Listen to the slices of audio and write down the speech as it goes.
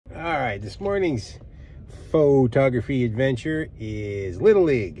right, this morning's photography adventure is Little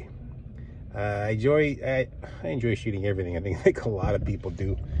League. I enjoy shooting everything. I think like a lot of people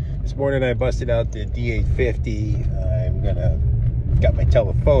do. This morning I busted out the D850. Got my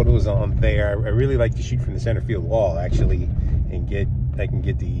telephotos on there. I really like to shoot from the center field wall actually, and I can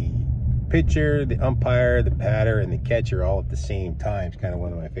get the pitcher, the umpire, the batter, and the catcher all at the same time. It's kind of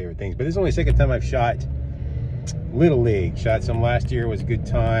one of my favorite things. But this is only the second time I've shot Little League. Shot some last year, it was a good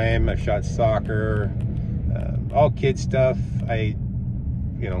time. I've shot soccer, all kid stuff.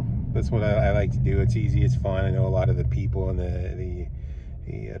 That's what I like to do. It's easy, it's fun. I know a lot of the people and the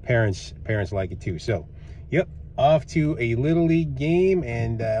parents like it too. So, yep, off to a Little League game,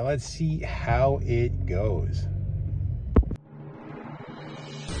 and let's see how it goes.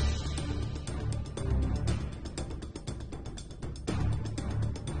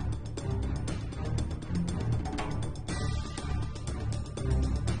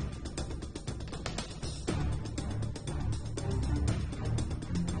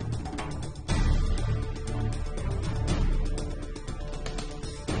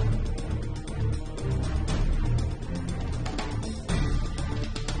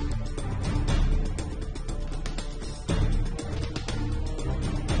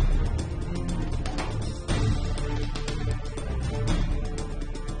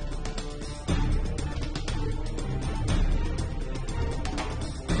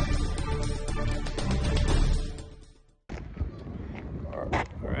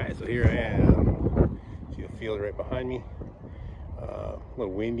 So here I am. See the field right behind me. A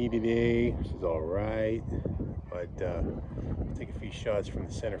little windy today, which is all right. But I'll take a few shots from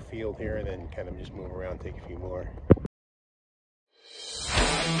the center field here, and then kind of just move around, take a few more.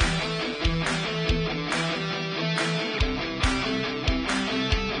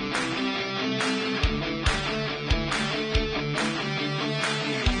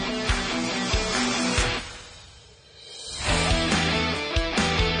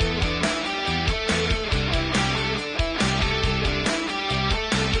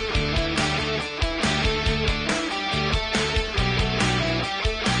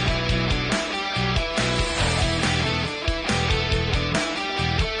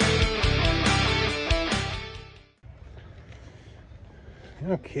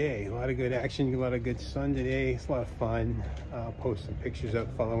 Okay, a lot of good action, a lot of good sun today. It's a lot of fun. I'll post some pictures up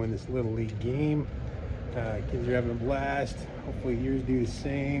following this Little League game. Kids are having a blast. Hopefully yours do the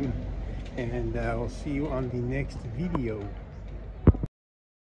same. And we'll see you on the next video.